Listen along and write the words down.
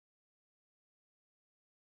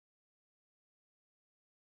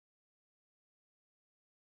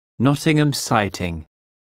Nottingham sighting.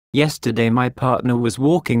 Yesterday my partner was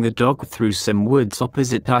walking the dog through some woods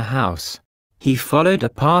opposite our house. He followed a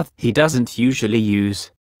path he doesn't usually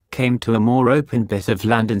use, came to a more open bit of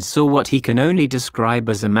land and saw what he can only describe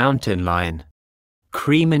as a mountain lion.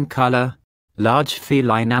 Cream in color, large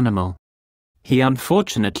feline animal. He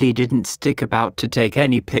unfortunately didn't stick about to take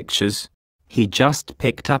any pictures. He just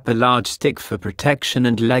picked up a large stick for protection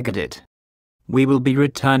and legged it. We will be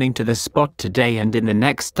returning to the spot today and in the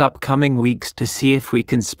next upcoming weeks to see if we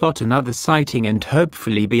can spot another sighting and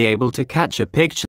hopefully be able to catch a picture.